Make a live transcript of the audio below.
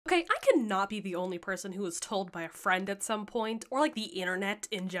Okay, I cannot be the only person who was told by a friend at some point, or like the internet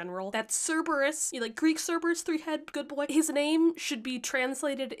in general, that Cerberus, like Greek Cerberus, three-head good boy, his name should be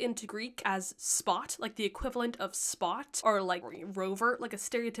translated into Greek as Spot, like the equivalent of Spot, or like Rover, like a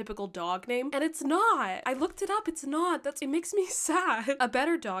stereotypical dog name, and it's not. I looked it up, it's not. It makes me sad. A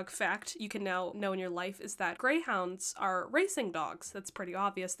better dog fact you can now know in your life is that greyhounds are racing dogs. That's pretty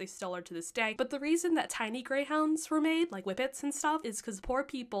obvious, they still are to this day. But the reason that tiny greyhounds were made, like whippets and stuff, is because poor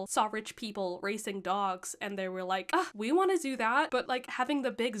people saw rich people racing dogs and they were like, we want to do that, but like having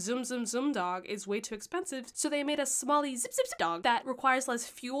the big zoom zoom zoom dog is way too expensive, so they made a smally zip zip zip dog that requires less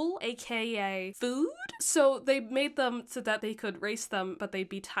fuel, aka food. So they made them so that they could race them, but they'd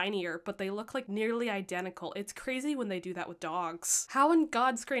be tinier, but they look like nearly identical. It's crazy when they do that with dogs. How in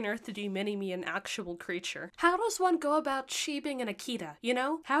God's green earth did you mini-me an actual creature? How does one go about sheeping an Akita, you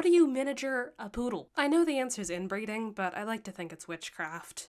know? How do you miniature a poodle? I know the answer is inbreeding, but I like to think it's witchcraft.